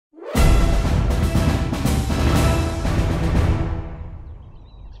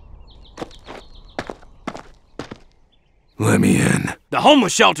Let me in. The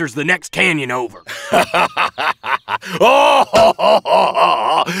homeless shelter's the next canyon over.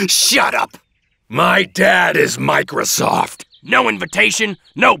 Shut up! My dad is Microsoft. No invitation,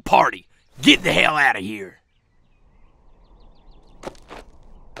 no party. Get the hell out of here.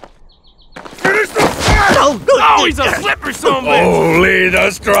 Oh, he's a slippery son of a bitch. Only the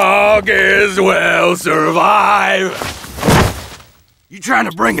strongest will survive. You trying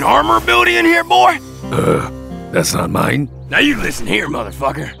to bring an armor ability in here, boy? That's not mine. Now you listen here,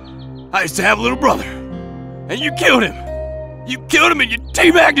 motherfucker. I used to have a little brother, and you killed him. You killed him and you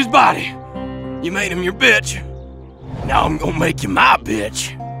teabagged his body. You made him your bitch. Now I'm gonna make you my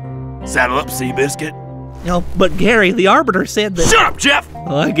bitch. Saddle up, Seabiscuit. No, but Gary, the Arbiter said that... Shut up, Jeff!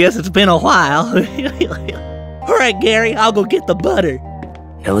 Well, I guess it's been a while. All right, Gary, I'll go get the butter.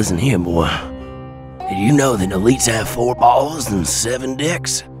 Now listen here, boy. Did you know that elites have 4 balls and 7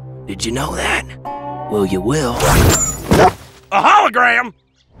 dicks? Did you know that? Well, you will. A hologram!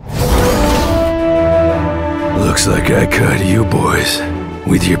 Looks like I caught you boys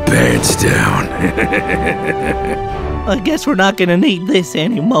with your pants down. I guess we're not gonna need this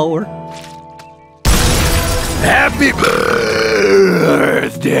anymore. Happy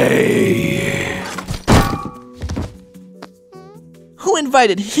birthday! Who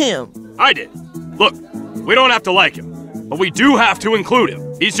invited him? I did. Look, we don't have to like him, but we do have to include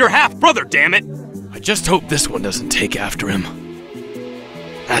him. He's your half-brother, damn it! I just hope this one doesn't take after him.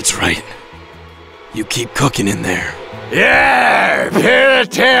 That's right. You keep cooking in there. Yeah,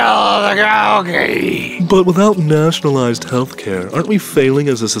 Pitrie. But without nationalized healthcare, aren't we failing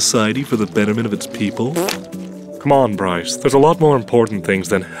as a society for the betterment of its people? Come on, Bryce. There's a lot more important things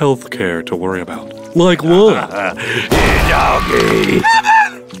than healthcare to worry about. Like what? Doggy.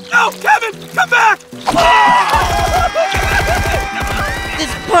 Kevin! No, Kevin! Come back!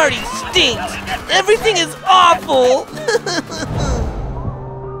 This party stinks. Everything is awful.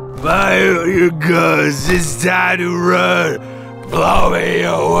 Fire your guns. It's time to run. Blow me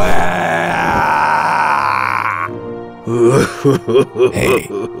away. Hey,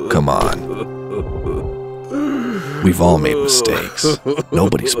 come on. We've all made mistakes.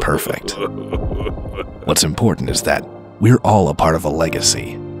 Nobody's perfect. What's important is that we're all a part of a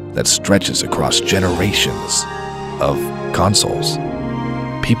legacy that stretches across generations of consoles.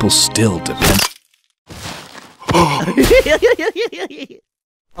 People still depend.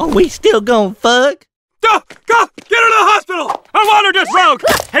 Are we still gonna fuck? Go! Get her to the hospital! I want her just rogue!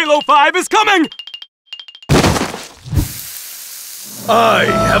 Halo 5 is coming! I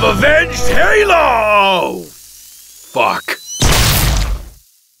have avenged Halo! Fuck.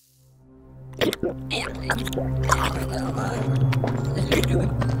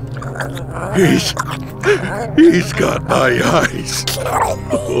 He's got my eyes.